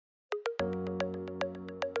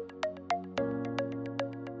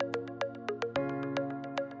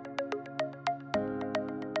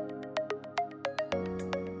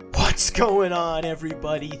What's going on,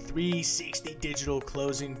 everybody? 360 Digital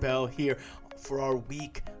Closing Bell here for our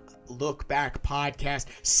week look back podcast,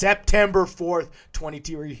 September 4th,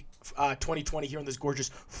 2020 here on this gorgeous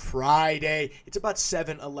Friday. It's about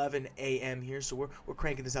 7:11 a.m. here, so we're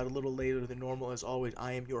cranking this out a little later than normal. As always,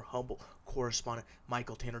 I am your humble correspondent,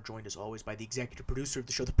 Michael Tanner, joined as always by the executive producer of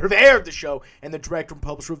the show, the purveyor of the show, and the director and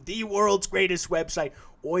publisher of the world's greatest website,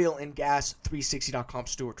 oilandgas360.com,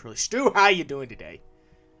 Stuart Turley. Stu, how you doing today?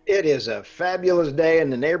 It is a fabulous day in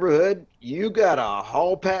the neighborhood. You got a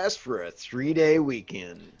hall pass for a 3-day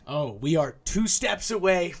weekend. Oh, we are 2 steps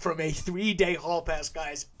away from a 3-day hall pass,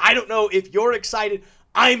 guys. I don't know if you're excited.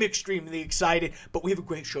 I'm extremely excited, but we have a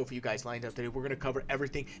great show for you guys lined up today. We're going to cover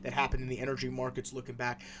everything that happened in the energy markets looking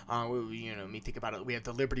back. Think about it. We have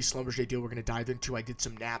the Liberty Schlumberger deal we're going to dive into. I did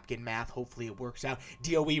some napkin math. Hopefully it works out.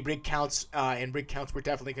 DOE rig counts and rig counts we're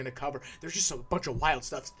definitely going to cover. There's just a bunch of wild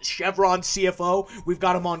stuff. Chevron CFO, we've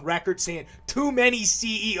got him on record saying too many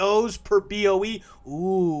CEOs per BOE.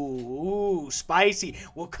 Ooh, spicy.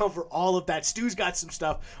 We'll cover all of that. Stu's got some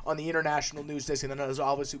stuff on the international news desk, and then as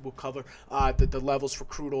obviously we'll cover the levels for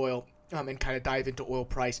crude oil and kind of dive into oil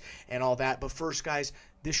price and all that. But first, guys,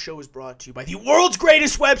 this show is brought to you by the world's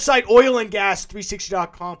greatest website,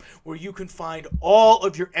 oilandgas360.com, where you can find all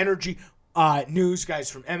of your energy news,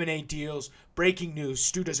 guys, from M&A deals, breaking news.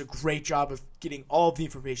 Stu does a great job of getting all of the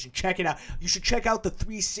information. Check it out. You should check out the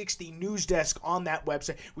 360 news desk on that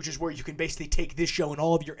website, which is where you can basically take this show and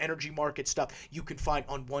all of your energy market stuff you can find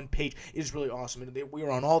on one page. It is really awesome. And we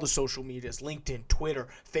are on all the social medias, LinkedIn, Twitter,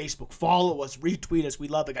 Facebook. Follow us, retweet us. We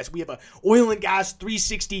love it, guys. We have a Oil and Gas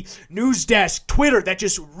 360 news desk, Twitter, that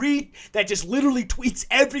just literally tweets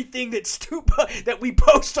everything that we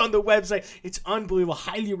post on the website. It's unbelievable.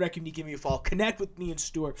 Highly recommend you give me a follow. Connect with me and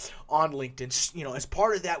Stuart on LinkedIn. As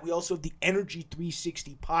part of that, we also have the Energy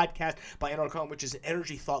 360 podcast by Enercom, which is an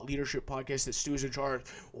energy thought leadership podcast that Stu's in charge.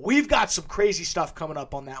 We've got some crazy stuff coming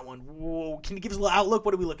up on that one. Whoa, can you give us a little outlook?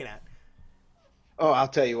 What are we looking at? Oh, I'll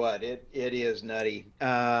tell you what, it is nutty.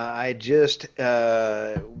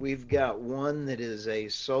 We've got one that is a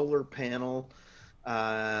solar panel,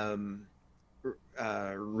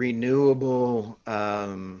 renewable,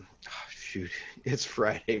 it's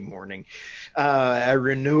Friday morning, a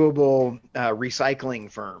renewable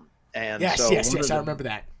recycling firm. And yes, I remember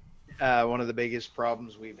that. One of the biggest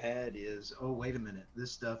problems we've had is, oh, wait a minute,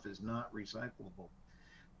 this stuff is not recyclable.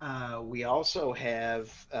 We also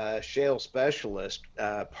have Shale Specialist,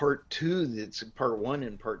 part 2, that's part 1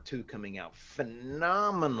 and part 2 coming out.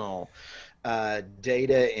 Phenomenal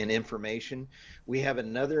data and information. We have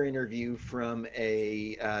another interview from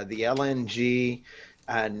the LNG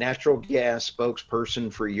natural gas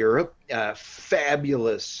spokesperson for Europe.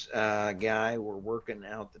 Fabulous guy. We're working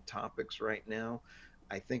out the topics right now.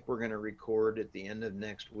 I think we're going to record at the end of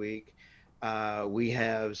next week. We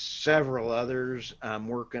have several others. I'm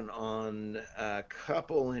working on a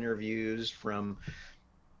couple interviews from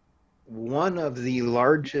one of the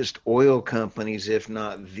largest oil companies, if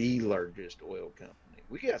not the largest oil company.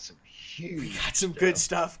 We got some good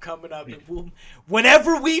stuff coming up.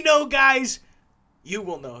 Whenever we know, guys, you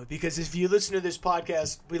will know, because if you listen to this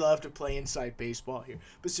podcast, we love to play inside baseball here.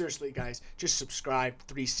 But seriously, guys, just subscribe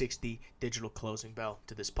 360 Digital Closing Bell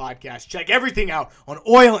to this podcast. Check everything out on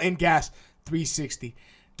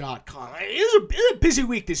oilandgas360.com. It was a busy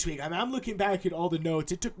week this week. I'm looking back at all the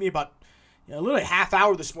notes. It took me about a little half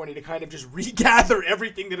hour this morning to kind of just regather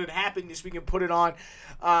everything that had happened this week and put it on.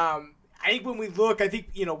 I think when we look,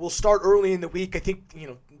 we'll start early in the week. I think,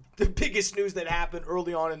 the biggest news that happened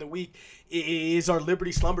early on in the week is our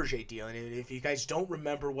Liberty Schlumberger deal. And if you guys don't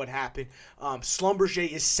remember what happened, Schlumberger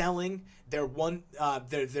is selling their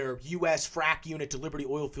U.S. frac unit to Liberty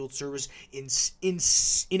Oilfield Service in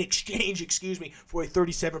exchange, for a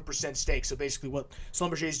 37% stake. So basically what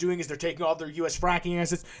Schlumberger is doing is they're taking all their U.S. fracking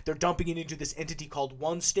assets, they're dumping it into this entity called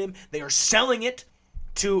OneStim. They are selling it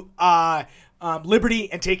to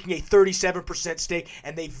Liberty and taking a 37% stake,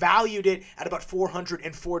 and they valued it at about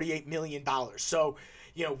 $448 million. So,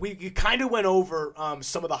 we kind of went over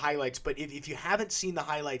some of the highlights, but if you haven't seen the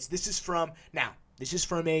highlights, this is from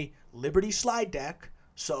a Liberty slide deck.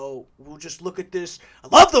 So we'll just look at this. I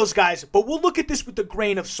love those guys, but we'll look at this with a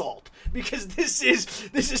grain of salt, because this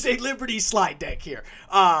is a Liberty slide deck here.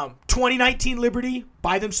 2019 Liberty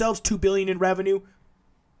by themselves, $2 billion in revenue.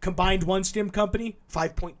 Combined OneStim company,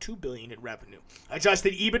 $5.2 billion in revenue.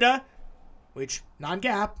 Adjusted EBITDA, which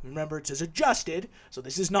non-GAAP, remember it says adjusted, so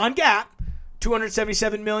this is non-GAAP,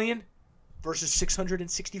 $277 million versus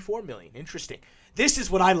 $664 million. Interesting. This is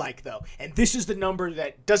what I like, though, and this is the number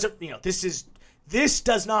that doesn't, this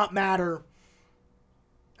does not matter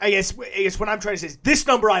I guess what I'm trying to say is this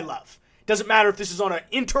number I love. Doesn't matter if this is on an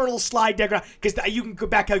internal slide deck, because you can go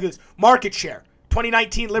back and calculate this. Market share,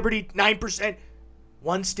 2019 Liberty, 9%.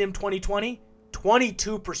 OneStim 2020,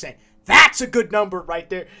 22%. That's a good number right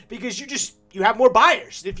there, because you have more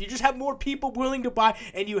buyers. If you just have more people willing to buy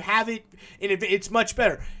and you have it, it's much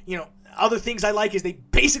better. Other things I like is they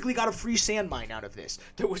basically got a free sand mine out of this.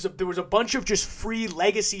 There was a bunch of just free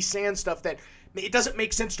legacy sand stuff that it doesn't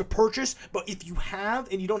make sense to purchase, but if you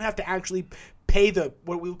have, and you don't have to actually pay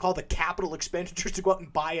what we would call the capital expenditures to go out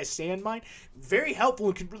and buy a sand mine, very helpful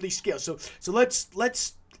and can really scale. So let's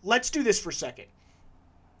do this for a second.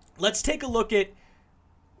 Let's take a look at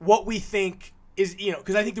what we think is,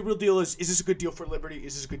 because I think the real deal is this a good deal for Liberty?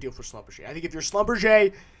 Is this a good deal for Schlumberger? I think if you're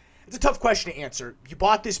Schlumberger, it's a tough question to answer. You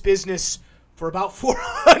bought this business for about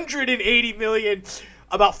 $480 million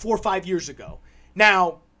about 4 or 5 years ago.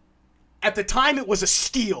 Now, at the time, it was a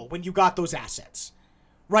steal when you got those assets.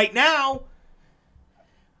 Right now,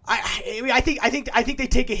 I think they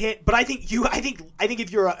take a hit, but I think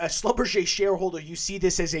if you're a Schlumberger shareholder, you see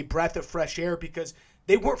this as a breath of fresh air, because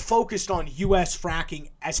they weren't focused on U.S. fracking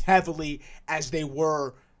as heavily as they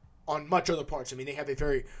were on much other parts. I mean, they have a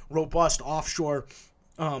very robust offshore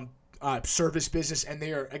service business, and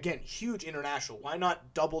they are, again, huge international. Why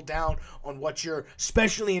not double down on what you're,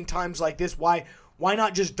 especially in times like this? Why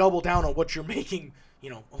not just double down on what you're making,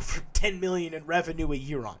 over $10 million in revenue a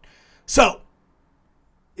year on? So,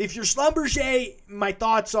 if you're Schlumberger, my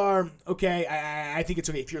thoughts are, okay, I think it's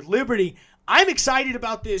okay. If you're Liberty, I'm excited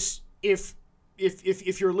about this if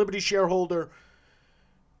you're a Liberty shareholder,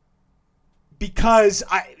 because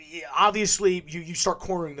obviously you start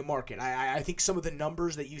cornering the market. I think some of the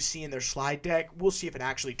numbers that you see in their slide deck, we'll see if it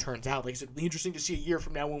actually turns out. Like I said, it'll be interesting to see a year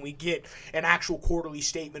from now when we get an actual quarterly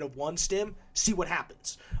statement of OneStim, see what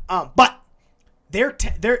happens. But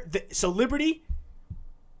so Liberty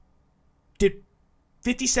did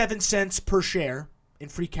 57 cents per share in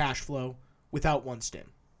free cash flow without OneStim.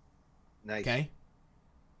 Nice. Okay.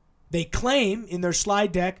 They claim in their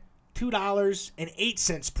slide deck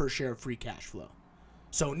 $2.08 per share of free cash flow.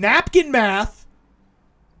 So napkin math,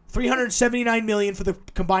 $379 million for the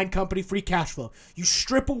combined company free cash flow. You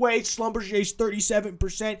strip away Schlumberger's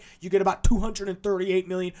 37%, you get about $238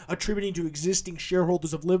 million attributing to existing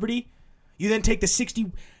shareholders of Liberty. You then take the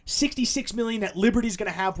 $66 million that Liberty's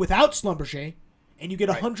going to have without Schlumberger, and you get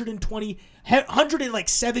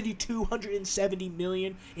 $170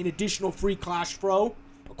 million in additional free cash flow,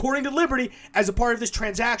 according to Liberty, as a part of this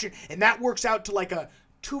transaction, and that works out to like a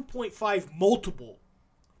 2.5 multiple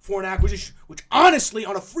for an acquisition, which honestly,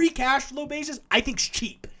 on a free cash flow basis, I think's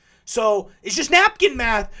cheap. So it's just napkin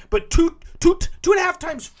math, but two and a half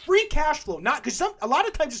times free cash flow, not because a lot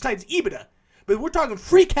of times it's times EBITDA, but we're talking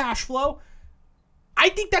free cash flow. I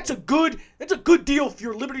think that's a good deal if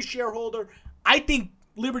you're a Liberty shareholder. I think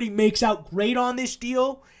Liberty makes out great on this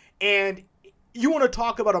deal, and you want to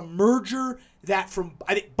talk about a merger that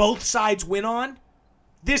I think both sides win on.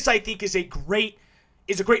 This, I think, is a great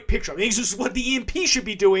picture. I think this is what the E&P should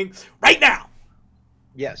be doing right now.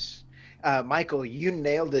 Yes. Michael, you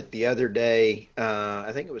nailed it the other day.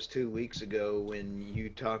 I think it was 2 weeks ago when you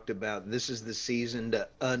talked about this is the season to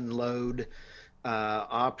unload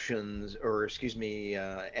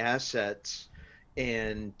assets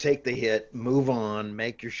and take the hit, move on,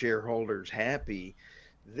 make your shareholders happy.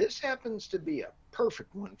 This happens to be a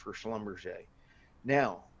perfect one for Schlumberger.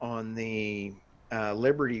 Now, on the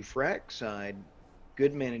Liberty Frac side,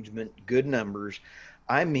 good management, good numbers.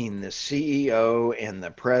 I mean, the CEO and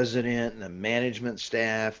the president and the management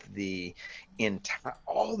staff,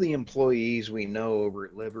 all the employees we know over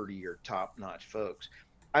at Liberty are top-notch folks.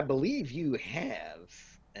 I believe you have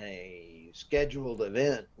a scheduled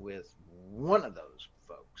event with one of those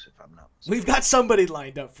folks, if I'm not mistaken. We've got somebody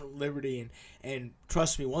lined up for Liberty, and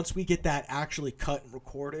trust me, once we get that actually cut and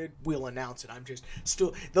recorded, we'll announce it. I'm just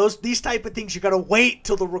still these type of things, you gotta wait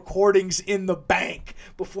till the recording's in the bank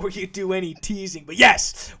before you do any teasing. But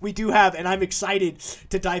yes, we do have, and I'm excited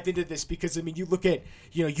to dive into this because I mean, you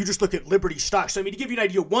just look at Liberty stock. So I mean, to give you an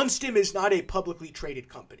idea, OneStim is not a publicly traded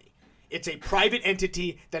company. It's a private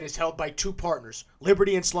entity that is held by two partners,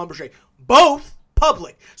 Liberty and Schlumberger, both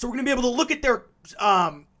public. So we're going to be able to look at their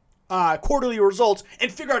quarterly results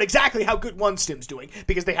and figure out exactly how good OneStim's doing,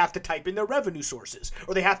 because they have to type in their revenue sources,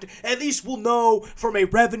 or they have to, at least we'll know from a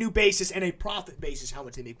revenue basis and a profit basis how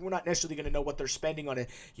much they make. We're not necessarily going to know what they're spending on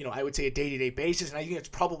I would say a day-to-day basis, and I think that's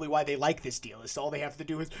probably why they like this deal. It's all they have to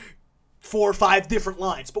do is 4 or 5 different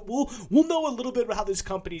lines. But we'll know a little bit about how this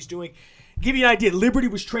company's doing. Give you an idea, Liberty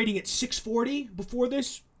was trading at $640 before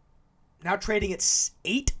this, now trading at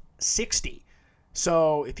 $860.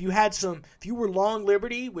 So if you were long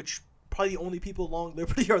Liberty, which probably the only people long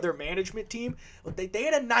Liberty are their management team. They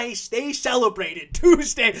had they celebrated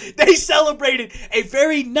Tuesday. They celebrated a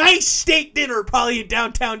very nice steak dinner probably in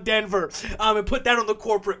downtown Denver and put that on the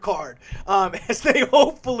corporate card as they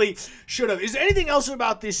hopefully should have. Is there anything else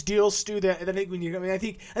about this deal, Stu, that I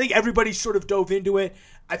think I think everybody sort of dove into it.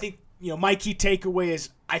 I think, my key takeaway is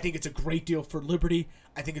I think it's a great deal for Liberty.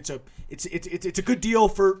 I think it's a good deal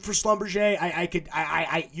for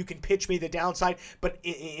Schlumberger. You can pitch me the downside, but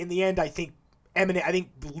in the end, I think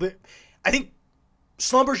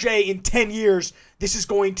Schlumberger in 10 years, this is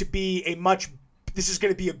going to be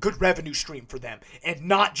a good revenue stream for them and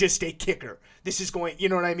not just a kicker. This is going, you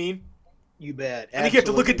know what I mean? You bet. I think you have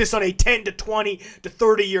to look at this on a 10 to 20 to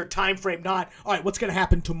 30 year time frame, not, all right, what's going to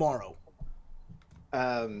happen tomorrow?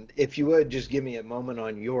 If you would just give me a moment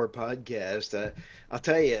on your podcast, I'll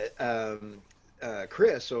tell you,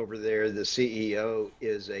 Chris over there, the CEO,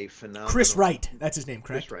 is a phenomenal. Chris Wright, that's his name,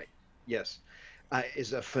 correct? Chris Wright, yes,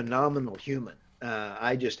 is a phenomenal human.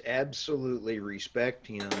 I just absolutely respect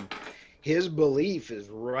him. His belief is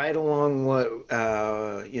right along what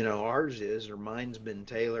ours is, or mine's been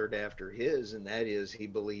tailored after his, and that is he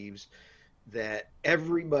believes that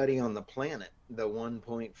everybody on the planet, the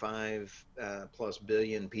 1.5 plus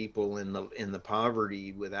billion people in the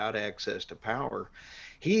poverty without access to power,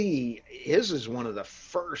 his is one of the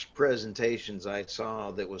first presentations I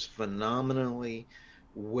saw that was phenomenally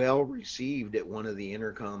well received at one of the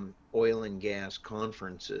Intercom oil and gas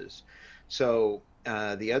conferences. So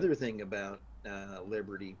the other thing about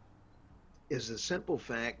Liberty is the simple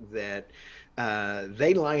fact that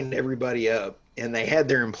they lined everybody up and they had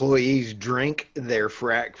their employees drink their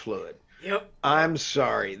frac fluid. Yep. I'm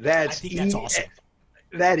sorry. I think that's awesome.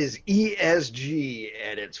 That is ESG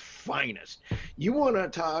at its finest. You want to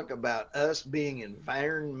talk about us being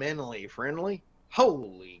environmentally friendly?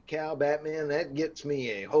 Holy cow, Batman. That gets me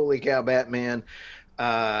a holy cow, Batman.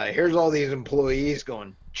 Here's all these employees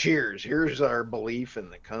going, cheers. Here's our belief in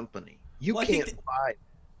the company. You can't buy.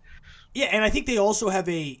 Yeah, and I think they also have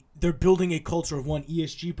they're building a culture of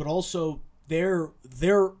ESG, but also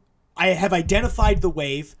I have identified the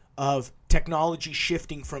wave of technology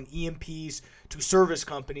shifting from E&Ps to service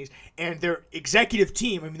companies, and their executive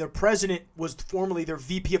team, their president was formerly their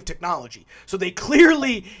VP of technology. So they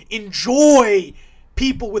clearly enjoy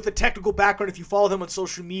people with a technical background. If you follow them on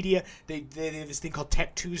social media, they have this thing called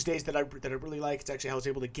Tech Tuesdays that I really like. It's actually how I was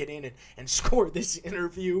able to get in and score this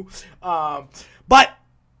interview. But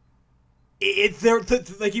they're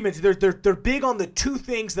like you mentioned, they're big on the two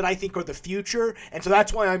things that I think are the future, and so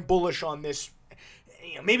that's why I'm bullish on this.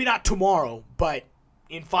 Maybe not tomorrow, but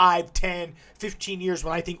in 5, 10, 15 years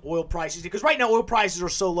when I think oil prices, because right now oil prices are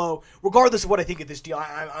so low, regardless of what I think of this deal,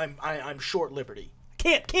 I'm short Liberty.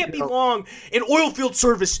 Can't be long in oil field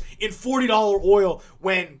service in $40 oil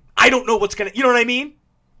when I don't know what's gonna. You know what I mean?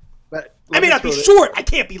 But I may not be short. I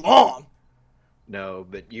can't be long. No,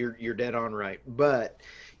 but you're dead on right. But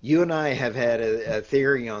you and I have had a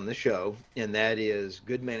theory on the show, and that is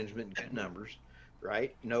good management, good numbers,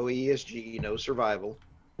 right? No ESG, no survival.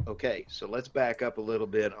 Okay, so let's back up a little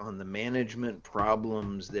bit on the management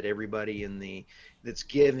problems that everybody that's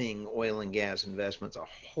giving oil and gas investments a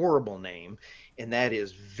horrible name, and that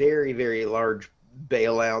is very, very large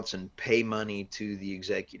bailouts and pay money to the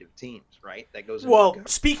executive teams, right? That goes. Well,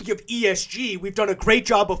 speaking of ESG, we've done a great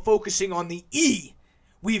job of focusing on the E.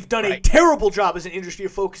 We've done a terrible job as an industry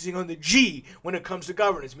of focusing on the G when it comes to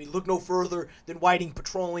governance. Look no further than Whiting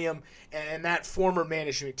Petroleum and that former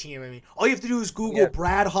management team. All you have to do is Google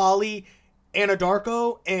Brad Hawley,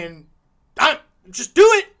 Anadarko, and just do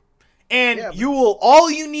it. And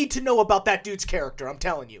all you need to know about that dude's character, I'm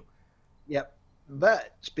telling you. Yep.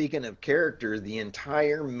 But speaking of character, the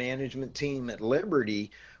entire management team at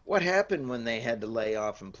Liberty, what happened when they had to lay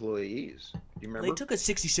off employees? Do you remember? They took a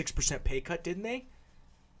 66% pay cut, didn't they?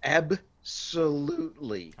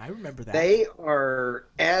 Absolutely. I remember that. They are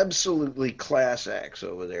absolutely class acts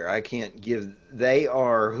over there. They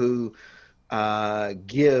are who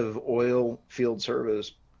give oil field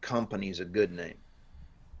service companies a good name.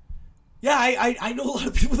 Yeah, I know a lot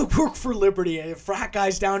of people that work for Liberty, frac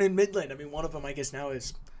guys down in Midland. One of them, I guess now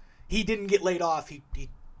he didn't get laid off. He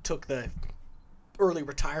took the early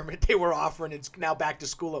retirement they were offering and is now back to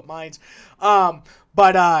school at Mines.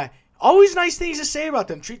 But always nice things to say about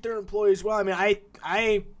them. Treat their employees well.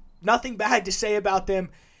 I nothing bad to say about them.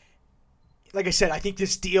 Like I said, I think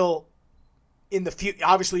this deal in the future,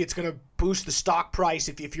 obviously it's going to boost the stock price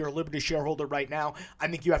if you're a Liberty shareholder right now. I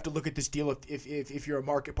think you have to look at this deal if you're a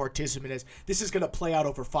market participant, as this is going to play out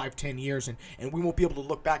over 5-10 years, and we won't be able to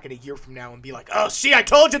look back in a year from now and be like, oh, see, I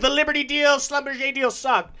told you the Liberty deal, Schlumberger deal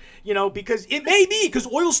sucked, because it may be, because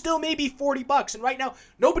oil still may be $40, and right now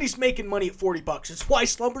nobody's making money at $40. It's why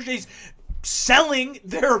Schlumberger's selling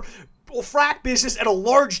their frac business at a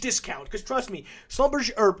large discount, because trust me,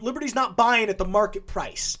 Liberty's not buying at the market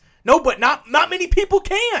price. No, but not many people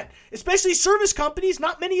can, especially service companies.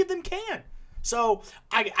 Not many of them can. So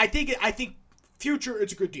I think future,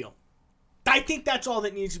 it's a good deal. I think that's all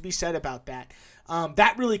that needs to be said about that.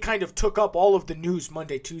 That really kind of took up all of the news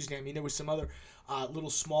Monday, Tuesday. I mean, there was some other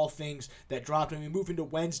little small things that dropped. I mean, moving to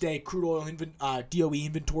Wednesday, crude oil DOE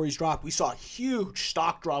inventories dropped. We saw a huge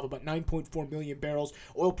stock drop, about 9.4 million barrels.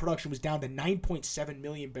 Oil production was down to 9.7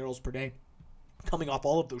 million barrels per day, coming off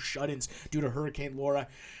all of those shut-ins due to Hurricane Laura.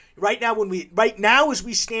 Right now, as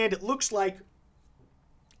we stand, it looks like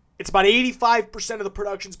it's about 85% of the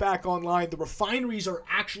production's back online. The refineries are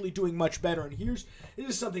actually doing much better. And this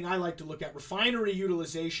is something I like to look at: refinery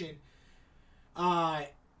utilization. And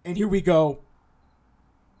here we go.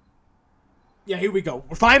 Yeah, here we go.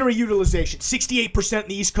 Refinery utilization: 68% in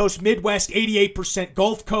the East Coast, Midwest 88%,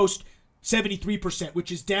 Gulf Coast 73%,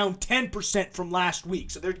 which is down 10% from last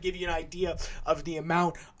week. So they're to give you an idea of the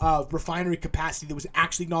amount of refinery capacity that was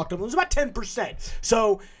actually knocked off. It was about 10%.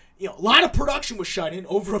 So, a lot of production was shut in,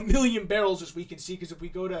 over 1 million barrels, as we can see, because if we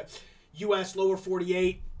go to U.S. lower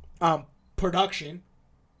 48 production,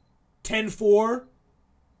 10.4.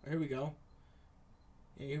 Here we go.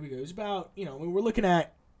 It's about, we're looking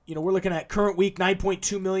at current week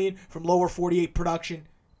 9.2 million from lower 48 production.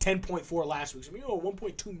 10.4 last week. So,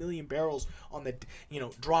 1.2 million barrels on the,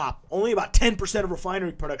 drop. Only about 10% of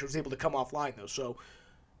refinery production was able to come offline, though. So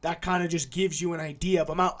that kind of just gives you an idea of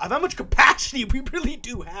how much capacity we really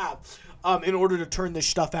do have in order to turn this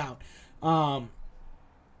stuff out.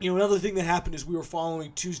 Another thing that happened is we were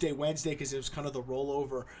following Tuesday, Wednesday, because it was kind of the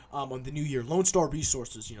rollover on the new year. Lone Star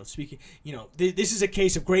Resources, this is a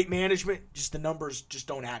case of great management. Just the numbers just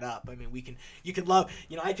don't add up. I mean,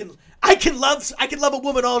 I can love a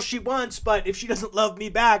woman all she wants, but if she doesn't love me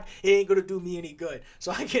back, it ain't gonna do me any good.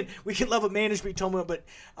 So we can love a management, but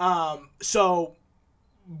so.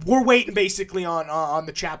 We're waiting basically on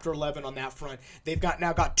the Chapter 11 on that front. They've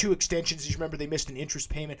now got 2 extensions. You remember they missed an interest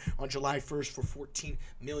payment on July 1st for $14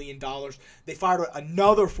 million. They filed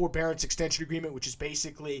another forbearance extension agreement, which is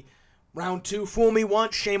basically round 2. Fool me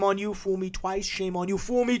once, shame on you. Fool me twice, shame on you.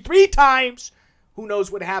 Fool me 3 times. Who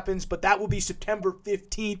knows what happens, but that will be September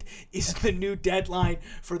 15th is the new deadline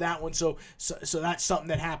for that one. So that's something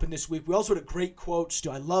that happened this week. We also had a great quote,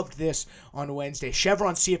 Stu. I loved this on Wednesday.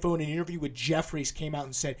 Chevron CFO in an interview with Jefferies came out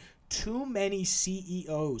and said, too many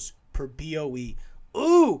CEOs per BOE.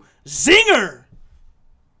 Ooh, zinger!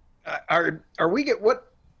 Are we going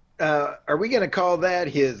to call that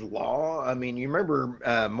his law? I mean, you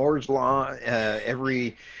remember Moore's law?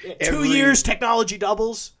 Every 2 years, technology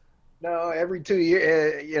doubles. No, every 2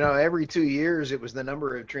 years, every 2 years it was the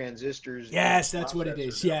number of transistors. Yes, that's what it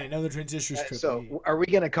is. Yeah, another transistors. So, are we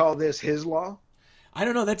going to call this his law? I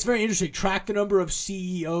don't know. That's very interesting. Track the number of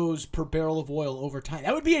CEOs per barrel of oil over time.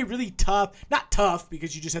 That would be a really not tough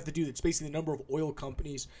because you just have to do that. It's basically the number of oil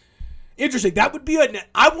companies. Interesting. That would be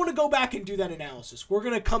I want to go back and do that analysis. We're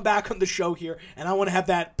going to come back on the show here, and I want to have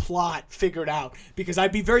that plot figured out because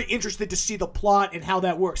I'd be very interested to see the plot and how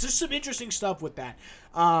that works. There's some interesting stuff with that.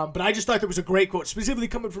 But I just thought there was a great quote, specifically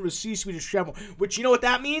coming from a C-suite of Chevron, which you know what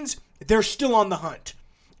that means? They're still on the hunt.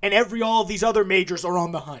 And all of these other majors are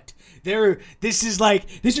on the hunt. This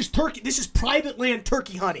is private land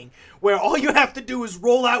turkey hunting, where all you have to do is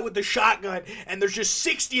roll out with the shotgun, and there's just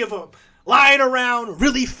 60 of them lying around,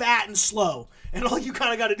 really fat and slow. And all you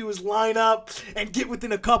kind of got to do is line up and get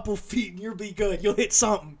within a couple feet, and you'll be good. You'll hit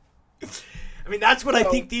something. I mean, that's what I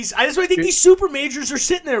think these super majors are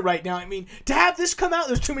sitting there right now. I mean, to have this come out,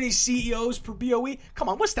 there's too many CEOs per BOE. Come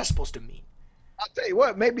on, what's that supposed to mean? I'll tell you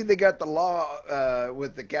what, maybe they got the law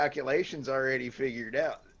with the calculations already figured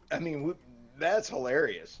out. I mean, that's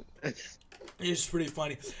hilarious. It's pretty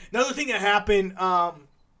funny. Another thing that happened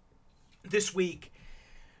this week,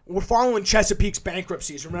 we're following Chesapeake's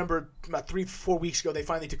bankruptcies. Remember, about 3-4 weeks ago, they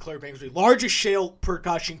finally declared bankruptcy. Largest shale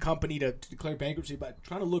production company to declare bankruptcy, but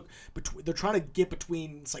they're trying to get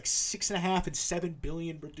between, it's like 6.5 and 7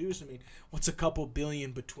 billion produced. I mean, what's a couple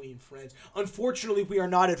billion between friends? Unfortunately, we are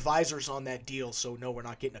not advisors on that deal, so no, we're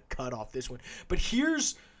not getting a cut off this one. But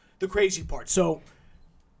here's the crazy part. So,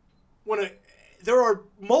 there are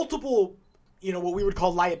multiple, what we would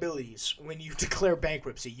call liabilities when you declare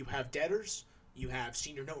bankruptcy. You have debtors. you have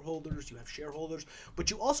senior note holders, you have shareholders, but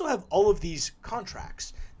you also have all of these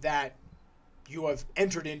contracts that you have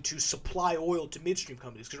entered into supply oil to midstream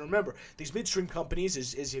companies. Because remember, these midstream companies,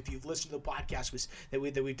 is if you've listened to the podcast that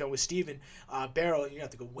we've done with Stephen Barrow, you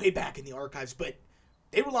have to go way back in the archives, but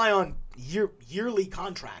they rely on yearly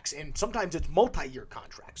contracts, and sometimes it's multi-year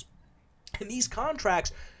contracts. And these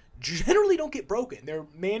contracts generally don't get broken. They're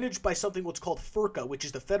managed by something what's called FERCA, which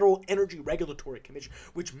is the Federal Energy Regulatory Commission,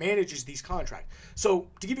 which manages these contracts. So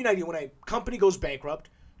to give you an idea, when a company goes bankrupt,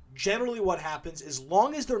 generally what happens, as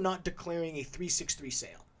long as they're not declaring a 363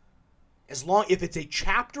 sale, if it's a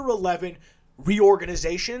Chapter 11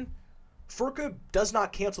 reorganization, FERCA does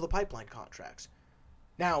not cancel the pipeline contracts.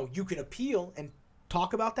 Now, you can appeal and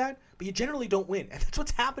talk about that, but you generally don't win. And that's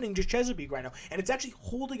what's happening to Chesapeake right now. And it's actually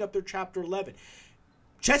holding up their Chapter 11.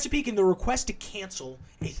 Chesapeake, in the request to cancel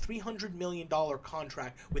a $300 million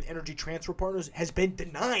contract with Energy Transfer Partners, has been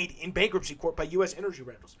denied in bankruptcy court by U.S. Energy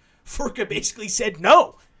Rentals. FERCA basically said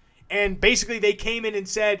no. And basically they came in and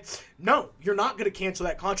said, no, you're not going to cancel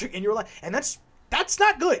that contract. And you're like, and that's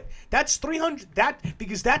not good. That's 300,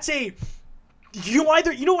 because that's you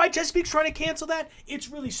know why Chesapeake's trying to cancel that? It's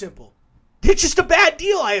really simple. It's just a bad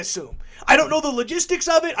deal, I assume. I don't know the logistics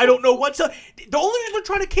of it. I don't know what's up. The only reason they're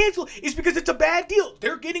trying to cancel is because it's a bad deal.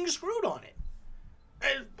 They're getting screwed on it.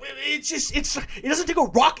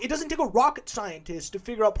 It doesn't take a rocket scientist to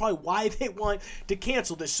figure out probably why they want to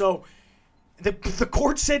cancel this. So the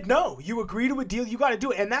court said no. You agree to a deal, you got to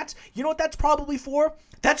do it. And that's, you know what that's probably for?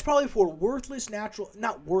 That's probably for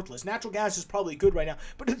natural gas is probably good right now,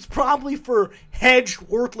 but it's probably for hedged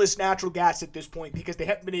worthless natural gas at this point because they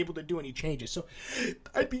haven't been able to do any changes. So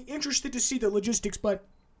I'd be interested to see the logistics, but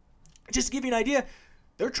just to give you an idea,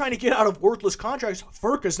 they're trying to get out of worthless contracts.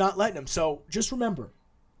 FERCA's not letting them. So just remember,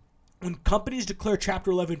 when companies declare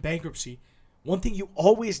Chapter 11 bankruptcy, one thing you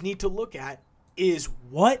always need to look at is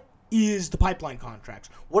what is the pipeline contracts?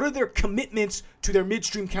 What are their commitments to their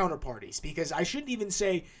midstream counterparties? Because I shouldn't even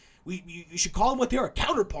say you should call them what they are,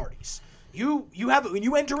 counterparties. You have, when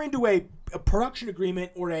you enter into a production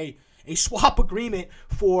agreement or a swap agreement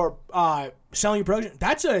for selling your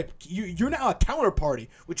production, you're now a counterparty,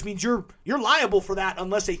 which means you're liable for that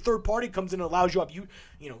unless a third party comes in and allows you up.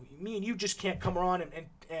 Me and you just can't come around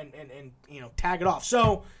and tag it off.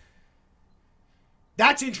 So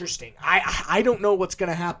that's interesting. I don't know what's going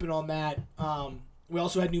to happen on that. We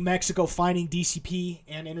also had New Mexico fining DCP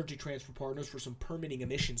and Energy Transfer Partners for some permitting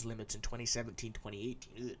emissions limits in 2017,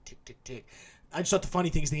 2018. Ugh, tick, tick, tick. I just thought the funny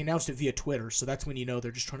thing is they announced it via Twitter, so that's when you know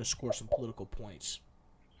they're just trying to score some political points.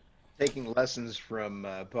 Taking lessons from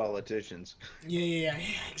politicians. Yeah,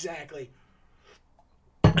 exactly.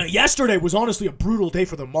 Yesterday was honestly a brutal day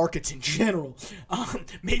for the markets in general.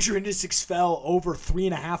 Major indices fell over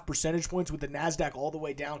 3.5 percentage points, with the NASDAQ all the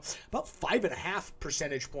way down about 5.5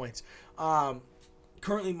 percentage points.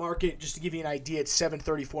 Currently market, just to give you an idea, it's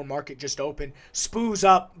 734 market just open. SPOO's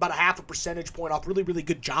up about 0.5 percentage point off really, really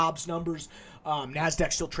good jobs numbers.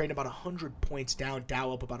 NASDAQ still trading about 100 points down.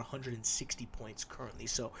 Dow up about 160 points currently.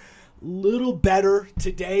 So a little better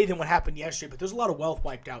today than what happened yesterday, but there's a lot of wealth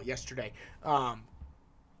wiped out yesterday.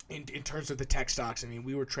 In terms of the tech stocks, I mean,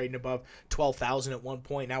 we were trading above 12,000 at one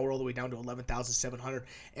point. Now we're all the way down to 11,700.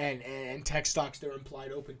 And tech stocks, their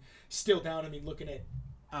implied open still down. I mean, looking at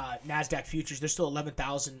NASDAQ futures, they're still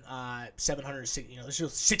 11,760. They're still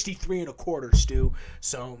 63 and a quarter, Stu.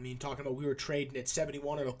 So, I mean, talking about we were trading at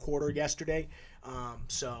 71 and a quarter yesterday.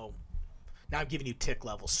 So now I'm giving you tick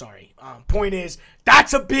levels. Sorry. Point is,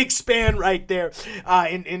 that's a big span right there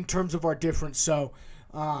in terms of our difference. So,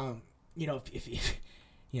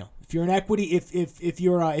 if you're an equity,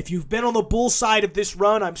 if you've been on the bull side of this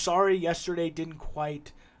run, I'm sorry, yesterday didn't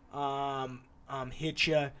quite hit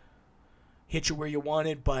you where you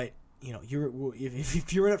wanted, but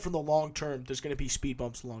if you're in it for the long term, there's going to be speed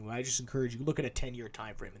bumps along the way. I just encourage you, look at a 10-year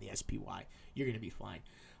time frame in the SPY. You're going to be fine.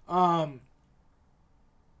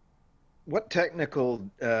 What technical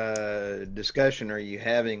discussion are you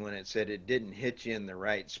having when it said it didn't hit you in the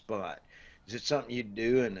right spot? Is it something you'd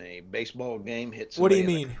do in a baseball game? Hit somebody? What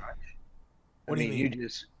do you mean? What do you mean?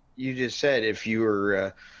 You just said if you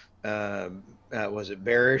were was it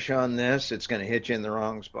bearish on this, it's going to hit you in the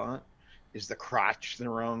wrong spot. Is the crotch the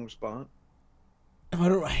wrong spot?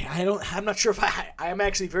 I'm not sure if I'm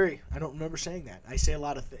actually I don't remember saying that. I say a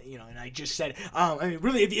lot of things, and I just said, I mean,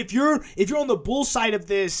 really, if you're on the bull side of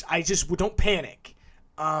this, I just don't panic.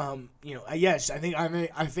 Yes, I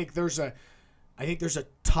think there's a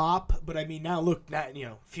top, but I mean, now look,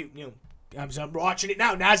 I'm watching it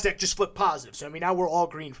now. NASDAQ just flipped positive. So, I mean, now we're all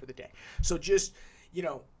green for the day. So just,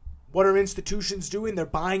 what are institutions doing? They're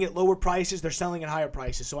buying at lower prices. They're selling at higher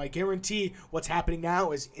prices. So I guarantee what's happening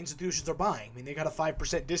now is institutions are buying. I mean, they got a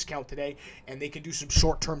 5% discount today, and they can do some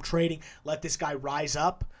short-term trading. Let this guy rise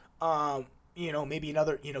up. Maybe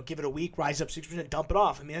another, give it a week, rise up 6%, dump it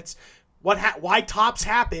off. I mean, that's why tops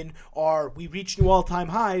happen are we reach new all-time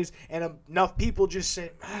highs, and enough people just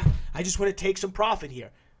say, I just want to take some profit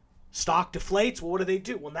here. Stock deflates. Well, what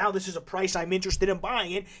do? Well, now this is a price I'm interested in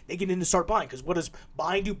buying it. They get in to start buying, because what does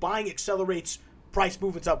buying do? Buying accelerates price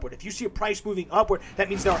movements upward. If you see a price moving upward, that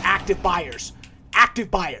means there are active buyers.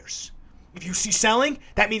 Active buyers. If you see selling,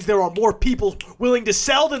 that means there are more people willing to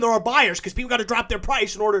sell than there are buyers, because people got to drop their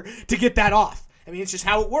price in order to get that off. I mean, it's just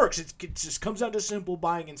how it works. It just comes down to simple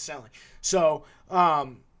buying and selling. So, I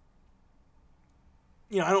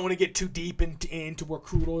don't want to get too deep into where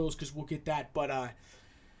crude oils, because we'll get that. But,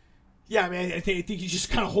 yeah, I mean, I think you just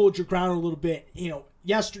kind of hold your ground a little bit.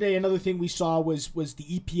 Yesterday, another thing we saw was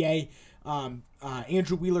the EPA.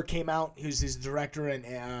 Andrew Wheeler came out, who's his director and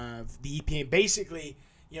the EPA, and basically,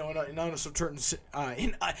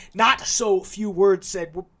 in not so few words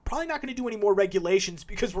said, we're probably not going to do any more regulations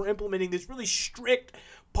because we're implementing this really strict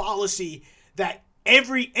policy that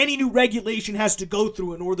any new regulation has to go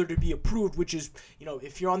through in order to be approved, which is,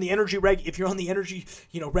 if you're on the energy regulatory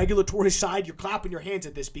side, you're clapping your hands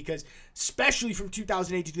at this, because especially from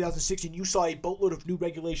 2008 to 2016, you saw a boatload of new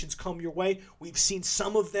regulations come your way. We've seen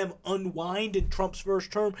some of them unwind in Trump's first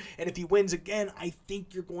term, and if he wins again, I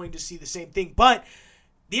think you're going to see the same thing. But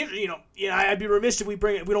I'd be remiss if we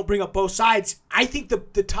don't bring up both sides. I think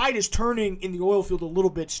the tide is turning in the oil field a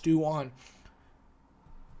little bit, Stu, on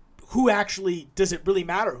who actually, does it really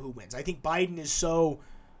matter who wins? I think Biden is so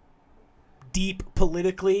deep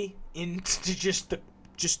politically into just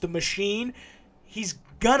the machine. He's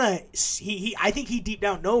I think he deep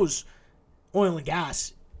down knows oil and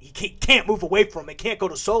gas. He can't move away from it. Can't go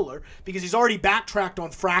to solar, because he's already backtracked on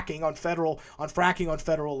fracking on federal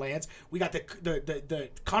lands. We got the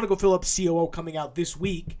ConocoPhillips COO coming out this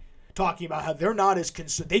week talking about how they're not as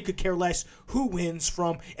concerned. They could care less who wins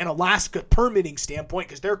from an Alaska permitting standpoint,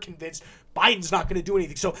 because they're convinced Biden's not going to do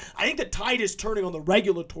anything. So I think the tide is turning on the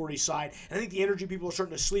regulatory side, and I think the energy people are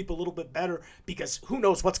starting to sleep a little bit better, because who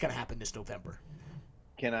knows what's going to happen this November.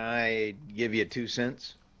 Can I give you 2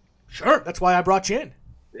 cents? Sure. That's why I brought you in.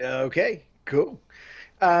 Okay, cool.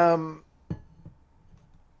 I'm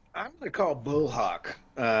going to call bull hockey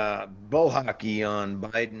on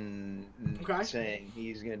Biden, okay, saying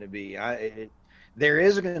he's going to be. There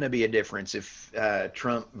is going to be a difference if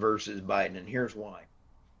Trump versus Biden, and here's why.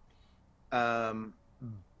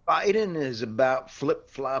 Biden is about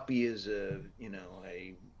flip-floppy as a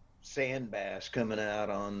sand bass coming out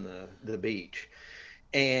on the beach,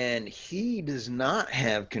 and he does not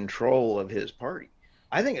have control of his party.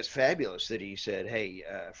 I think it's fabulous that he said, hey,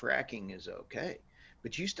 fracking is okay.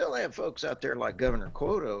 But you still have folks out there like Governor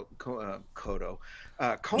Cuomo. Meatball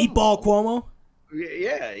Cuomo?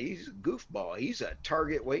 Yeah, he's a goofball. He's a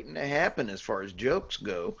target waiting to happen as far as jokes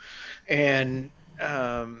go. And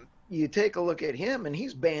you take a look at him, and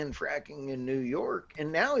he's banned fracking in New York.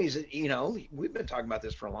 And now he's, we've been talking about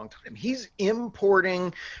this for a long time. He's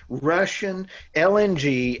importing Russian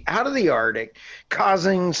LNG out of the Arctic,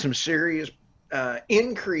 causing some serious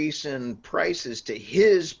increase in prices to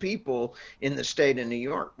his people in the state of New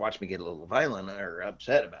York. Watch me get a little violent or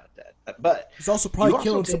upset about that. But he's also probably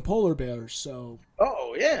killing some polar bears. So.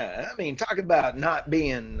 Oh yeah, I mean, talk about not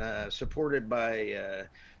being supported by,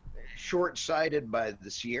 short-sighted by the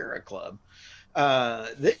Sierra Club.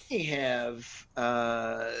 Then you have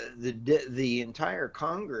the entire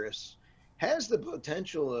Congress has the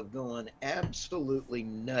potential of going absolutely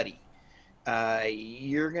nutty.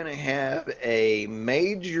 You're going to have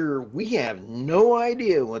we have no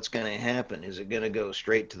idea what's going to happen. Is it going to go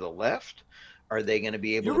straight to the left? Are they going to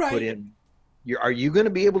be able to put in, are you going to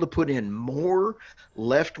be able to put in more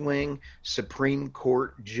left-wing Supreme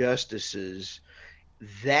Court justices?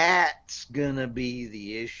 That's going to be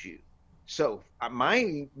the issue. So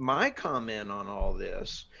my comment on all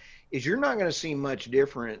this is you're not going to see much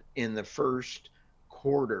different in the first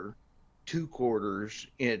quarter, 2 quarters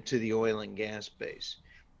into the oil and gas space.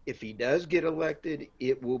 If he does get elected,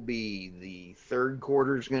 it will be the third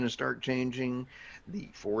quarter is going to start changing, the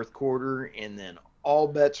fourth quarter, and then all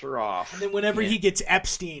bets are off. And then whenever he gets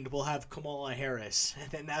Epsteined, we'll have Kamala Harris. And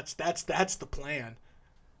then that's the plan.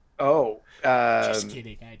 Oh, just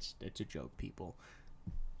kidding. It's a joke, people.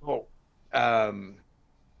 Oh,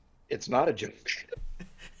 it's not a joke.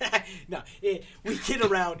 No, we kid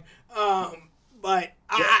around. But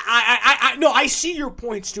I see your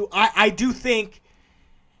points too. I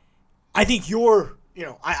think your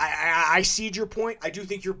I cede your point. I do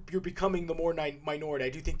think you're becoming the more minority. I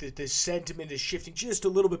do think that the sentiment is shifting just a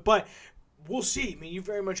little bit, but we'll see. I mean, you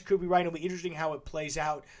very much could be right. It'll be interesting how it plays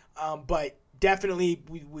out. But definitely,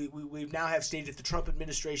 we now have stated if the Trump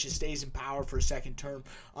administration stays in power for a second term,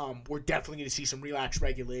 we're definitely going to see some relaxed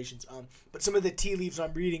regulations. But some of the tea leaves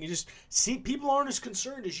I'm reading, people aren't as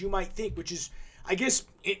concerned as you might think, which is, I guess,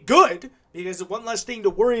 good, because one less thing to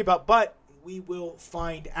worry about. But we will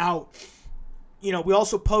find out. We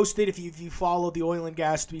also posted, if you follow the Oil and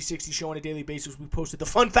Gas 360 show on a daily basis, we posted the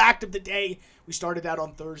fun fact of the day. We started that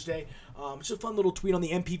on Thursday. It's a fun little tweet on the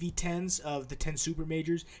MPV 10s of the 10 super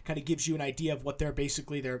majors. Kind of gives you an idea of what their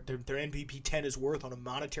MPV 10 is worth on a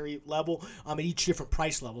monetary level at each different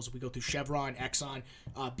price levels. We go through Chevron, Exxon,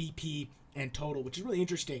 BP, and Total, which is really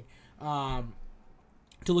interesting to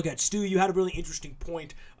look at. Stu, you had a really interesting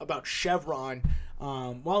point about Chevron.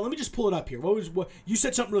 Well, let me just pull it up here. What you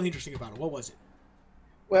said something really interesting about it. What was it?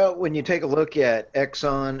 Well, when you take a look at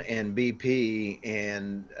Exxon and BP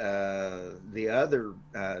and the other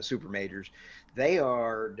super majors, they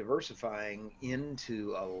are diversifying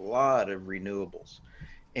into a lot of renewables.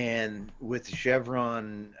 And with the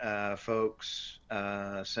Chevron folks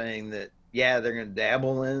saying that, yeah, they're going to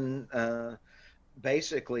dabble in,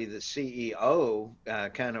 basically the CEO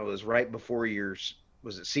kind of was right before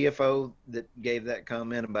was it CFO that gave that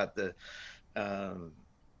comment about the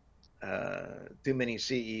too many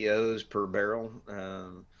CEOs per barrel.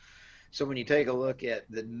 So when you take a look at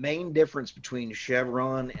the main difference between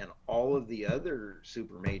Chevron and all of the other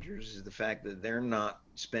super majors is the fact that they're not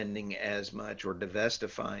spending as much or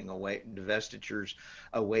divestitures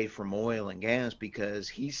away from oil and gas, because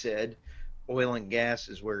he said oil and gas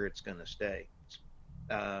is where it's going to stay.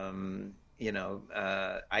 And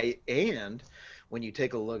when you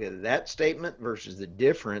take a look at that statement versus the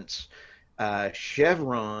difference,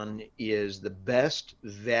 Chevron is the best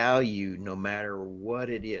value no matter what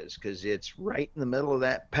it is, because it's right in the middle of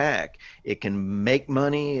that pack. It can make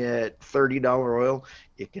money at $30 oil,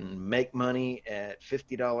 it can make money at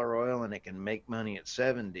 $50 oil, and it can make money at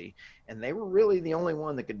 $70. And they were really the only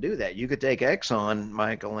one that could do that. You could take Exxon,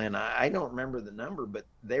 Michael, and I don't remember the number, but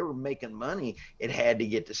they were making money. It had to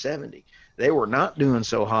get to 70. They were not doing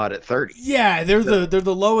so hot at 30. Yeah, they're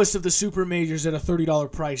the lowest of the super majors at a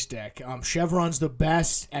 $30 price deck. Chevron's the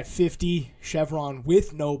best at 50. Chevron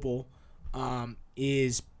with Noble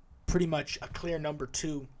is pretty much a clear number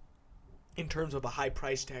 2 in terms of a high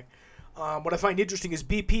price tag. What I find interesting is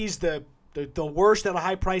BP's the worst at a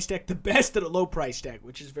high price tag, the best at a low price tag,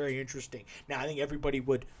 which is very interesting. Now, I think everybody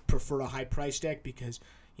would prefer a high price tag because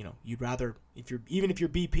you'd rather, if you're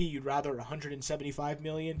BP, you'd rather 175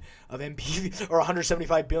 million of MPV or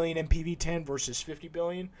 175 billion MPV 10 versus 50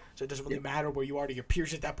 billion. So it doesn't really matter where you are to your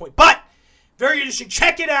peers at that point. But very interesting.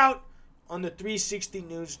 Check it out on the 360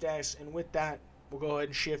 News Desk. And with that, we'll go ahead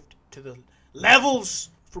and shift to the levels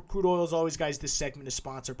for crude oil. As always, guys, this segment is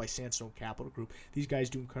sponsored by Sandstone Capital Group. These guys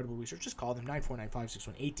do incredible research. Just call them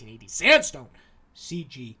 949-561-1880.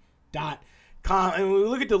 SandstoneCG.com. And when we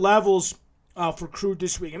look at the levels for crude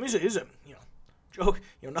this week, I mean, it's a joke.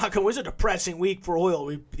 It was a depressing week for oil.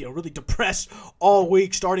 We really depressed all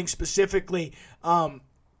week, starting specifically on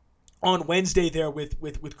Wednesday there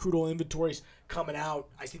with crude oil inventories coming out.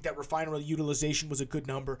 I think that refinery utilization was a good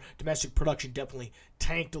number. Domestic production definitely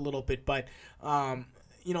tanked a little bit, but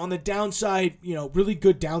on the downside, really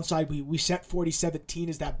good downside. We set 40.17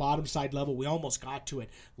 as that bottom side level. We almost got to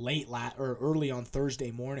it early on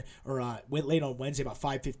Thursday morning, or went late on Wednesday about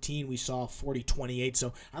 5:15. We saw 40.28.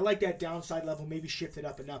 So I like that downside level. Maybe shift it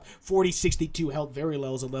up enough. 40.62 held very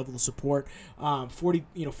low as a level of support.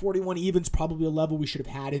 41 evens probably a level we should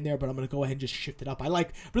have had in there, but I'm going to go ahead and just shift it up. I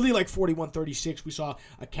really like 41.36. We saw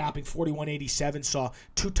a capping 41.87. Saw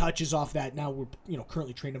 2 touches off that. Now we're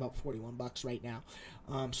currently trading about $41 right now.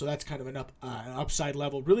 So that's kind of an upside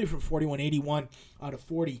level, really, from 41.81 out of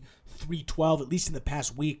 43.12, at least in the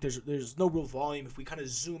past week. There's no real volume. If we kind of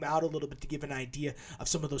zoom out a little bit to give an idea of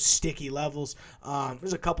some of those sticky levels,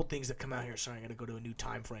 there's a couple things that come out here. Sorry, I got to go to a new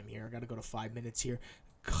time frame here. I got to go to 5 minutes here.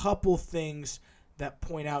 Couple things that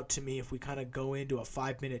point out to me if we kind of go into a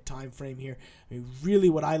 5-minute time frame here. I mean, really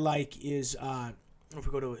what I like is if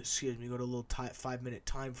we go to a little 5-minute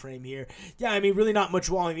time frame here. Yeah, I mean, really not much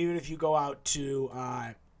volume. Even if you go out to,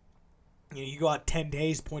 you go out 10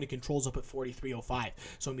 days, point of control's up at 43.05.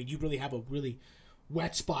 So, I mean, you really have a really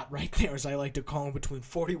wet spot right there, as I like to call them, between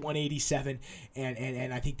 41.87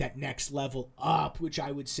 and I think that next level up, which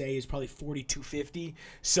I would say is probably 42.50.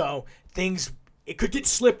 So, it could get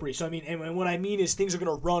slippery. So, I mean, and what I mean is things are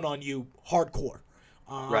going to run on you hardcore.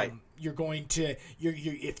 Right. You're going to,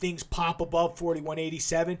 if things pop above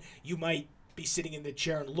 41.87, you might be sitting in the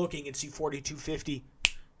chair and looking and see 42.50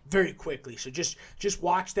 very quickly. So just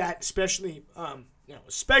watch that, especially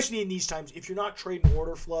especially in these times. If you're not trading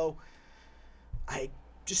order flow,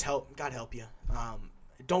 God help you.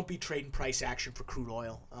 Don't be trading price action for crude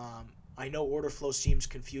oil. I know order flow seems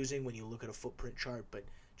confusing when you look at a footprint chart, but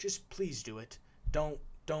just please do it. Don't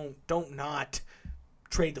not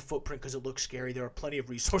trade the footprint because it looks scary. There are plenty of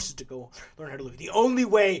resources to go learn how to look. The only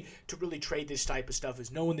way to really trade this type of stuff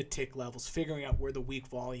is knowing the tick levels, figuring out where the weak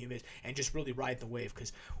volume is, and just really ride the wave,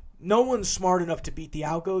 because no one's smart enough to beat the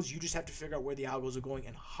algos. You just have to figure out where the algos are going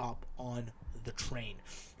and hop on the train.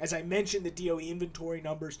 As I mentioned, the DOE inventory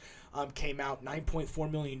numbers came out.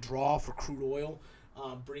 9.4 million draw for crude oil,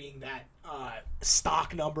 bringing that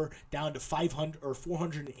stock number down to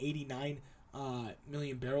 489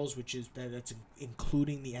 million barrels, which is that's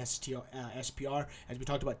including the SPR. As we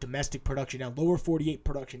talked about, domestic production down, lower 48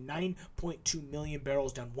 production, 9.2 million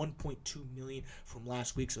barrels, down 1.2 million from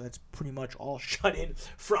last week. So that's pretty much all shut in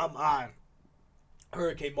from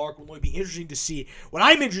Hurricane Mark. Will be interesting to see. What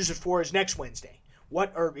I'm interested for is next Wednesday.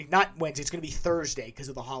 Not Wednesday, it's going to be Thursday because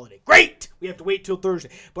of the holiday. Great! We have to wait till Thursday.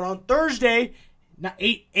 But on Thursday, not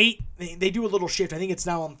 8, they do a little shift. I think it's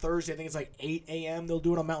now on Thursday. I think it's like 8 a.m. They'll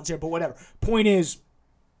do it on Mountain Standard, but whatever. Point is,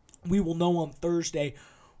 we will know on Thursday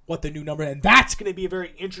what the new number is. And that's going to be a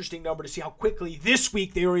very interesting number to see how quickly this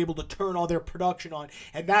week they were able to turn all their production on.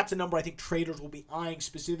 And that's a number I think traders will be eyeing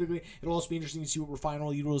specifically. It'll also be interesting to see what refined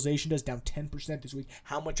oil utilization does, down 10% this week.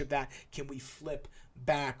 How much of that can we flip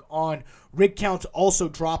back on? Rig counts also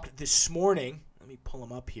dropped this morning. Let me pull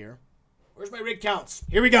them up here. Where's my rig counts?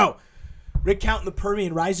 Here we go. Rig count in the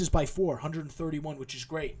Permian rises by 131, which is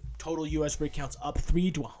great. Total U.S. rig counts up 3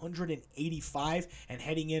 to 185, and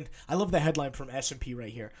heading in, I love the headline from S&P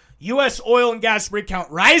right here. U.S. oil and gas rig count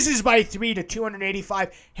rises by 3 to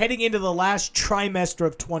 285, heading into the last trimester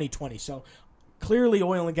of 2020. So clearly,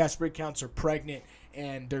 oil and gas rig counts are pregnant,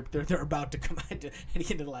 and they're about to come heading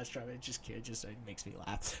into the last trimester. It makes me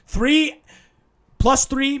laugh. 3 plus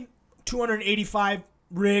 3, 285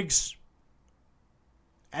 rigs.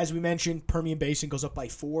 As we mentioned, Permian Basin goes up by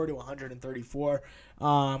 4 to 134.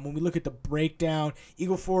 When we look at the breakdown,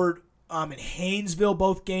 Eagle Ford and Haynesville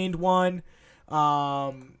both gained 1.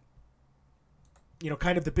 Kind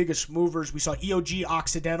of the biggest movers. We saw EOG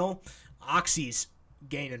Occidental. Oxy's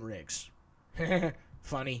gaining rigs.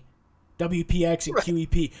 Funny. WPX and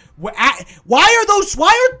QEP. Why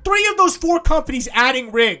are 3 of those 4 companies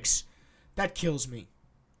adding rigs? That kills me.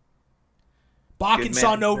 Bakken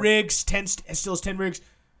saw no rigs, still has 10 rigs.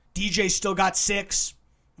 DJ still got 6.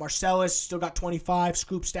 Marcellus still got 25.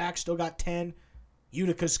 Scoop Stack still got 10.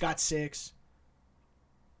 Utica's got 6.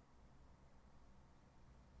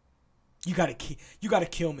 You gotta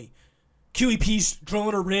kill me. QEP's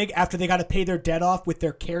drilling a rig after they got to pay their debt off with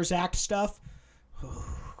their CARES Act stuff.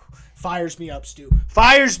 Fires me up, Stu.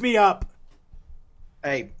 Fires me up.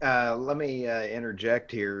 Hey, let me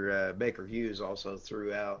interject here. Baker Hughes also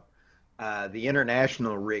threw out the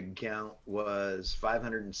international rig count was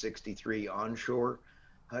 563 onshore,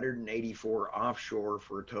 184 offshore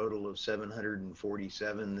for a total of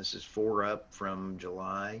 747. This is 4 up from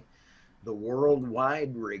July. The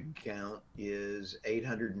worldwide rig count is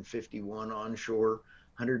 851 onshore,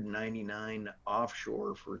 199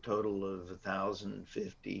 offshore for a total of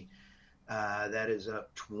 1,050. That is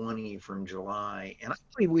up 20 from July. And I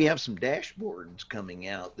believe we have some dashboards coming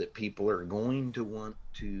out that people are going to want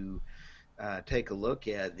to take a look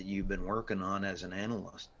at that you've been working on as an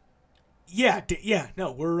analyst.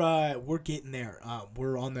 No, we're getting there.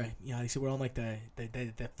 We're on the, like I said, we're on like the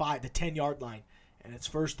 10-yard line, and it's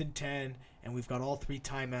 1st and 10, and we've got all 3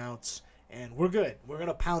 timeouts, and we're good. We're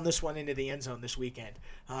gonna pound this one into the end zone this weekend.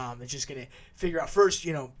 It's just gonna figure out first.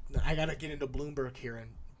 I gotta get into Bloomberg here, and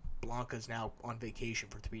Blanca's now on vacation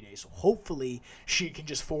for 3 days, so hopefully she can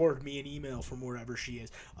just forward me an email from wherever she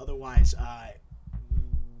is. Otherwise,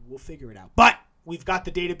 we'll figure it out. But we've got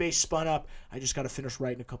the database spun up. I just got to finish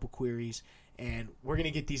writing a couple queries, and we're going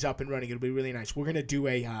to get these up and running. It'll be really nice. We're going to do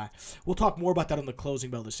we'll talk more about that on the closing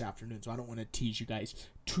bell this afternoon, so I don't want to tease you guys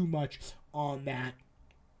too much on that.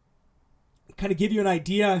 Kind of give you an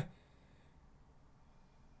idea.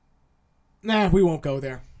 Nah, we won't go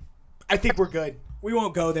there. I think we're good. We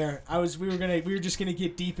won't go there. We were just going to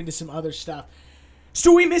get deep into some other stuff.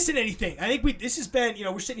 So, are we missing anything? I think this has been,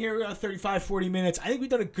 we're sitting here around 35, 40 minutes. I think we've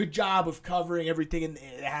done a good job of covering everything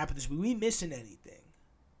that happened this week. Are we missing anything?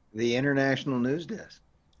 The International News Desk.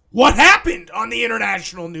 What happened on the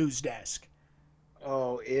International News Desk?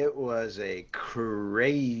 Oh, it was a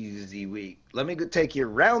crazy week. Let me take you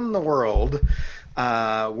around the world.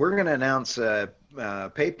 We're going to announce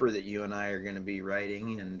paper that you and I are going to be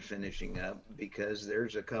writing and finishing up, because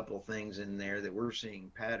there's a couple things in there that we're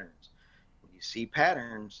seeing patterns. When you see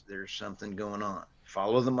patterns, there's something going on.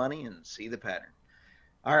 Follow the money and see the pattern.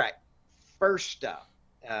 All right. First up,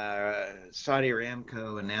 Saudi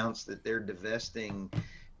Aramco announced that they're divesting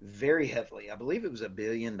very heavily. I believe it was $1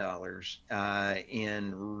 billion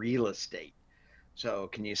in real estate. So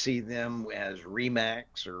can you see them as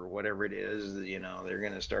Remax or whatever it is? You know, they're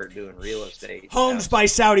going to start doing real estate. Homes by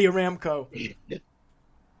Saudi Aramco.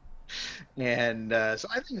 And so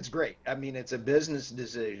I think it's great. I mean, it's a business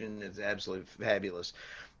decision. It's absolutely fabulous.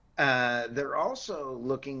 They're also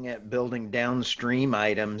looking at building downstream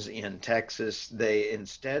items in Texas. They,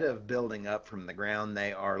 instead of building up from the ground,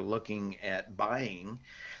 they are looking at buying.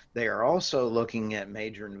 They are also looking at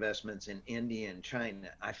major investments in India and China.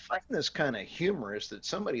 I find this kind of humorous that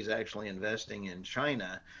somebody's actually investing in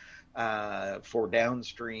China for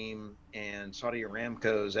downstream, and Saudi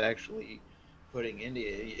Aramco is actually putting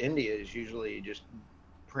India. India is usually just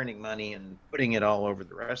printing money and putting it all over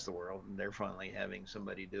the rest of the world, and they're finally having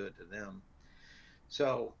somebody do it to them.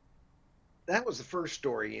 So that was the first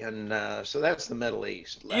story, and so that's the Middle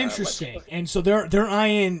East. Interesting. And so they're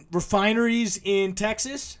eyeing refineries in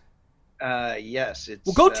Texas? Yes.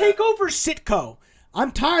 Well, go take over Citgo.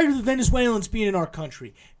 I'm tired of the Venezuelans being in our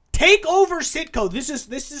country. Take over Citgo. This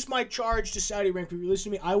is my charge to Saudi Aramco. If you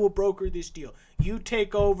listen to me, I will broker this deal. You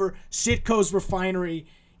take over Citgo's refinery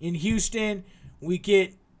in Houston. We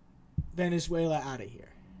get Venezuela out of here.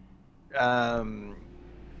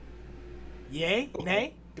 Yay?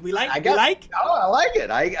 Nay? Do we like? Oh, I like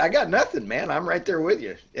it. I got nothing, man. I'm right there with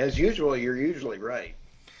you. As usual, you're usually right.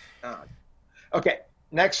 Okay.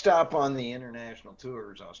 Next stop on the international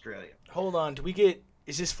tour is Australia. Hold on.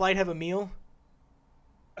 Is this flight have a meal?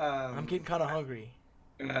 I'm getting kind of hungry.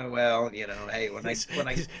 Well, you know, hey, when I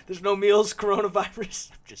there's no meals,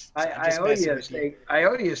 coronavirus. I owe you a steak. I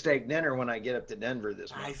owe you a steak dinner when I get up to Denver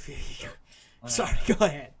this month. I feel you. Sorry, go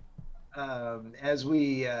ahead. As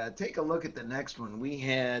we take a look at the next one, we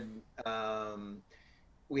had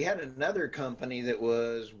another company that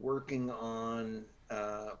was working on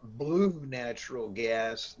blue natural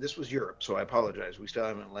gas. This was Europe, so I apologize. We still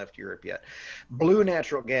haven't left Europe yet. Blue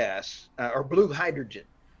natural gas or blue hydrogen.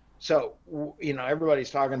 So, you know,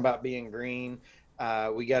 everybody's talking about being green.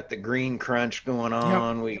 We got the green crunch going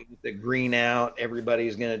on. Yep. We the green out.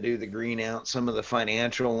 Everybody's going to do the green out. Some of the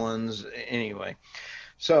financial ones, anyway.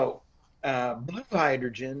 So, blue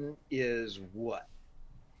hydrogen is what?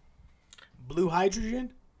 Blue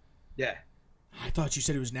hydrogen? Yeah. I thought you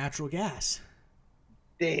said it was natural gas.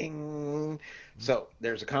 Ding. So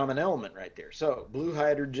there's a common element right there. So blue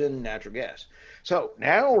hydrogen, natural gas. So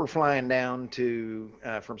now we're flying down to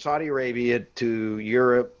from Saudi Arabia to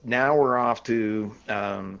Europe. Now we're off to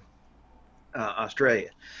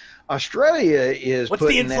Australia. Australia is what's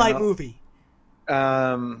the in-flight movie?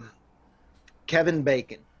 Kevin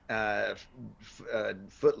Bacon,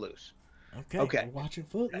 Footloose. Okay. We're watching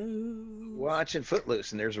Footloose. Watching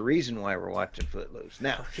Footloose, and there's a reason why we're watching Footloose.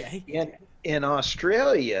 Now, okay. In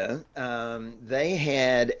Australia, they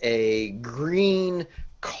had a green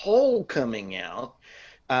coal coming out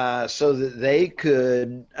so that they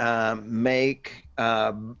could make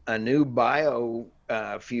a new bio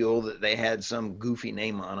fuel that they had some goofy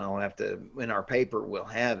name on. I'll have to, in our paper, we'll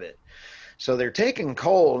have it. So they're taking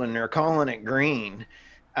coal and they're calling it green.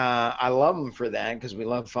 I love them for that because we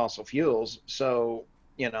love fossil fuels. So,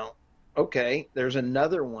 you know, okay, there's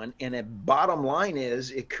another one. And the bottom line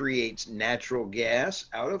is it creates natural gas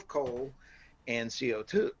out of coal and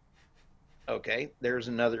CO2. Okay, there's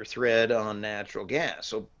another thread on natural gas.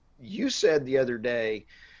 So you said the other day,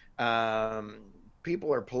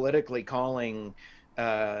 people are politically calling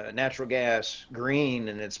natural gas green,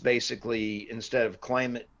 and it's basically, instead of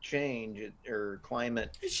climate change or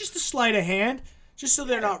climate. It's just a sleight of hand. Just so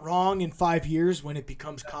they're not wrong in 5 years when it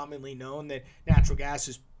becomes commonly known that natural gas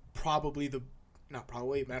is natural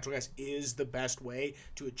gas is the best way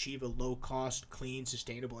to achieve a low-cost, clean,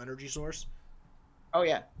 sustainable energy source. Oh,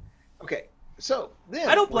 yeah. Okay. So then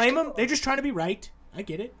I don't blame them. They're just trying to be right. I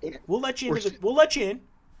get it. Yeah. We'll let you in. We'll let you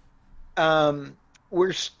in.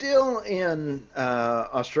 We're still in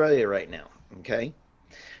Australia right now, okay?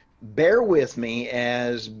 Bear with me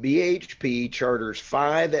as BHP charters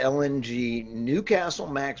 5 LNG Newcastle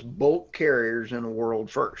Max bulk carriers in a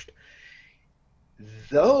world first.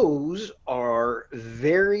 Those are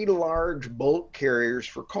very large bulk carriers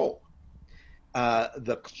for coal.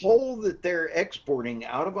 The coal that they're exporting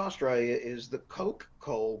out of Australia is the coke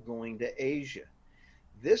coal going to Asia.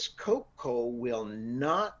 This coke coal will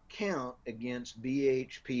not count against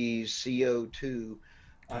BHP's CO2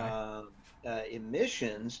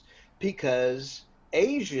 emissions because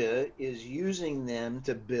Asia is using them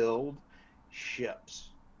to build ships,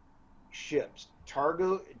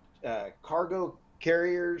 cargo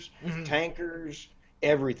carriers, tankers,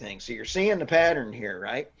 everything. So you're seeing the pattern here,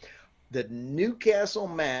 right? The Newcastle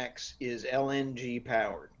Max is LNG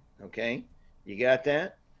powered. Okay, you got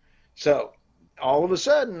that? So all of a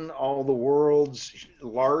sudden, all the world's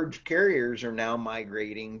large carriers are now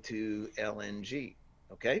migrating to LNG.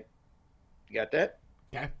 Okay, you got that?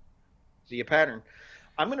 Okay. See a pattern.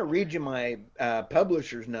 I'm going to read you my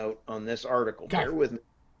publisher's note on this article. Okay. Bear with me.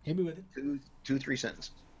 Hit me with it. Two, 3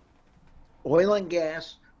 sentences. Oil and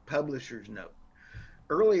gas publisher's note.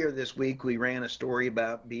 Earlier this week, we ran a story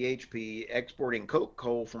about BHP exporting coke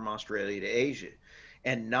coal from Australia to Asia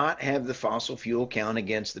and not have the fossil fuel count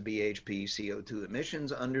against the BHP CO2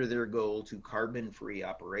 emissions under their goal to carbon-free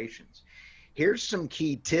operations. Here's some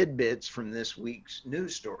key tidbits from this week's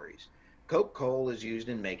news stories. Coke coal is used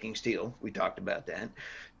in making steel. We talked about that.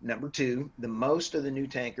 Number 2, the most of the new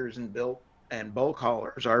tankers and bulk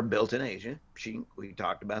haulers are built in Asia. We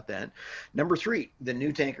talked about that. Number 3, the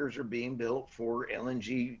new tankers are being built for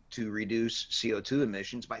LNG to reduce CO2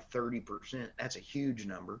 emissions by 30%. That's a huge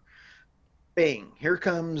number. Bing, here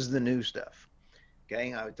comes the new stuff.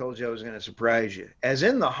 Okay, I told you I was going to surprise you. As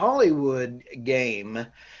in the Hollywood game,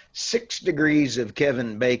 6 Degrees of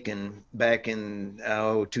Kevin Bacon back in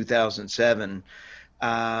 2007,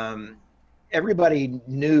 everybody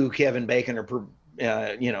knew Kevin Bacon, or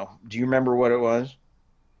do you remember what it was?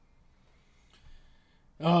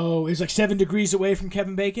 Oh, it was like 7 degrees away from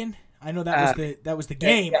Kevin Bacon. I know that was the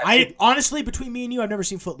game. I honestly, between me and you, I've never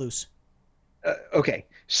seen Footloose. Okay,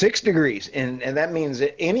 6 degrees, and that means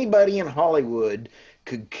that anybody in Hollywood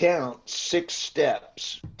could count 6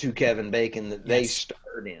 steps to Kevin Bacon that they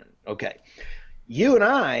starred in. Okay, you and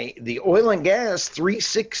I, the Oil and Gas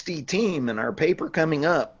 360 team, in our paper coming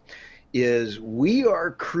up, we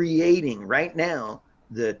are creating right now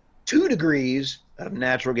the 2 degrees of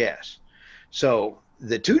natural gas. So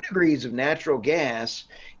the 2 degrees of natural gas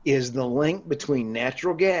is the link between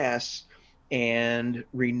natural gas and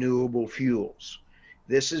renewable fuels.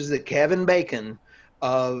 This is the Kevin Bacon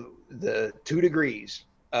of the 2 degrees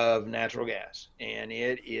of natural gas. And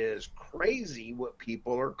it is crazy what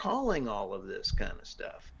people are calling all of this kind of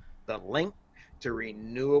stuff. The link to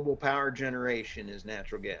renewable power generation is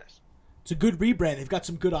natural gas. It's a good rebrand. They've got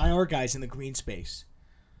some good IR guys in the green space.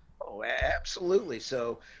 Oh, absolutely.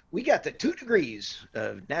 So we got the 2 degrees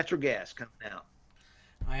of natural gas coming out.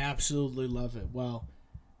 I absolutely love it. Well,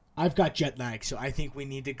 I've got jet lag, so I think we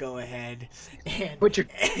need to go ahead and put your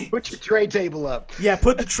tray table up. Yeah,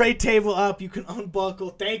 put the tray table up. You can unbuckle.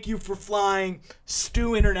 Thank you for flying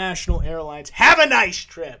Stu International Airlines. Have a nice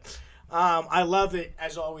trip. I love it.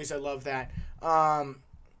 As always, I love that. I'm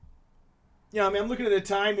looking at the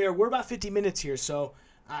time here. We're about 50 minutes here, so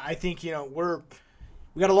I think we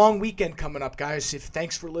got a long weekend coming up, guys.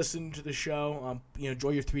 Thanks for listening to the show. Enjoy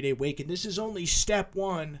your 3-day weekend. This is only step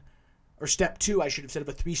 1. Or step 2, I should have said, of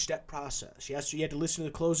a 3-step process. Yes, so you had to listen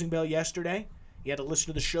to the closing bell yesterday. You had to listen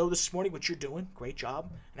to the show this morning, which you're doing. Great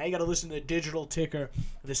job. Now you got to listen to the digital ticker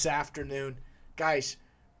this afternoon. Guys,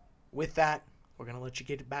 with that, we're going to let you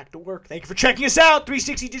get back to work. Thank you for checking us out.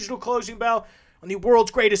 360 Digital Closing Bell on the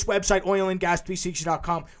world's greatest website,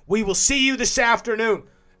 oilandgas360.com. We will see you this afternoon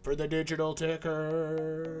for the digital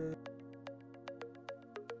ticker.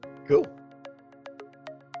 Cool.